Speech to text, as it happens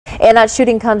And that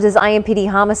shooting comes as IMPD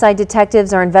homicide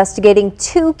detectives are investigating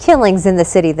 2 killings in the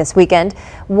city this weekend.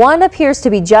 One appears to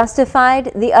be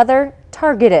justified, the other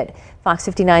targeted. Fox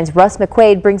 59's Russ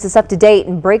McQuaid brings us up to date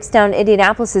and breaks down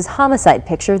Indianapolis's homicide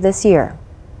picture this year.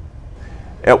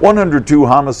 At 102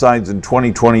 homicides in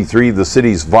 2023, the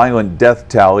city's violent death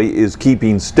tally is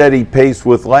keeping steady pace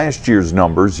with last year's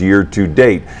numbers year to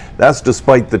date. That's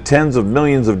despite the tens of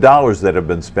millions of dollars that have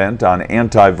been spent on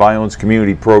anti-violence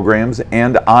community programs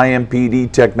and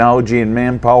IMPD technology and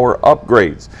manpower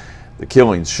upgrades. The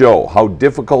killings show how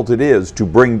difficult it is to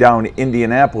bring down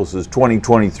Indianapolis's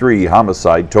 2023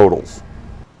 homicide totals.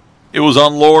 It was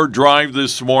on Lower Drive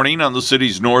this morning on the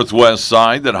city's northwest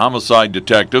side that homicide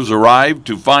detectives arrived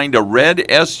to find a red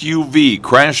SUV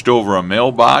crashed over a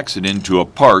mailbox and into a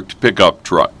parked pickup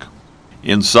truck.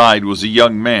 Inside was a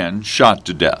young man shot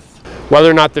to death.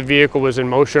 Whether or not the vehicle was in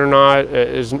motion or not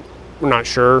we're not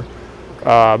sure,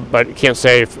 but can't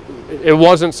say if it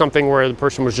wasn't something where the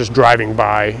person was just driving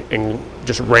by and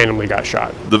just randomly got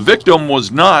shot. The victim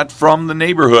was not from the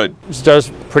neighborhood. This does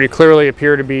pretty clearly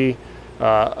appear to be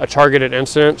a targeted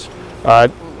incident.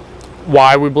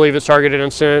 Why we believe it's targeted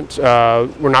incident,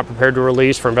 we're not prepared to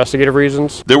release for investigative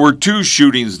reasons. There were 2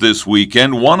 shootings this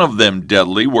weekend, one of them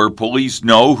deadly, where police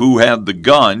know who had the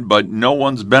gun, but no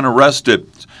one's been arrested.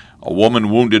 A woman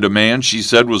wounded a man she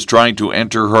said was trying to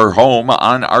enter her home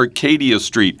on Arcadia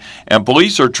Street, and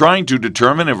police are trying to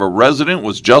determine if a resident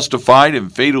was justified in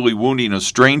fatally wounding a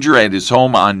stranger at his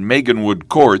home on Meganwood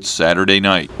Court Saturday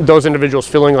night. Those individuals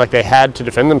feeling like they had to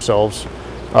defend themselves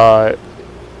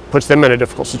puts them in a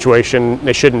difficult situation.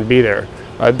 They shouldn't be there.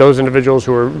 Those individuals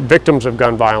who are victims of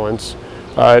gun violence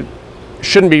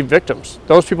shouldn't be victims.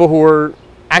 Those people who were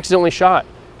accidentally shot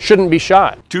shouldn't be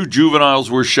shot. 2 juveniles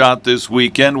were shot this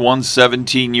weekend, one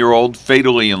 17-year-old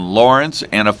fatally in Lawrence,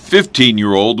 and a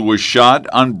 15-year-old was shot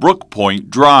on Brook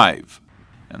Point Drive.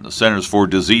 And the Centers for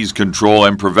Disease Control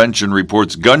and Prevention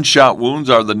reports gunshot wounds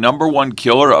are the #1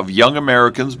 killer of young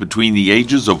Americans between the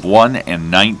ages of 1 and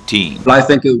 19. But I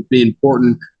think it would be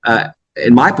important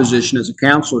in my position as a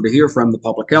counselor to hear from the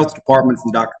Public Health Department,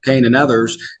 from Dr. Kane and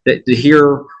others, to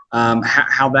hear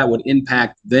how that would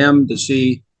impact them, to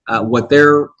see what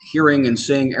they're hearing and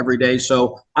seeing every day.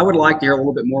 So I would like to hear a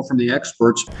little bit more from the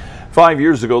experts. 5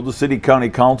 years ago, the City County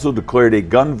Council declared a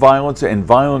gun violence and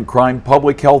violent crime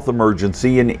public health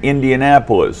emergency in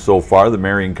Indianapolis. So far, the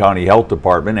Marion County Health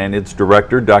Department and its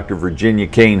director, Dr. Virginia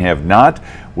Kane, have not.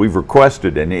 We've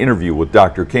requested an interview with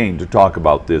Dr. Kane to talk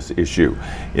about this issue.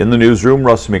 In the newsroom,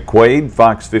 Russ McQuaid,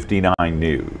 Fox 59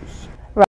 News.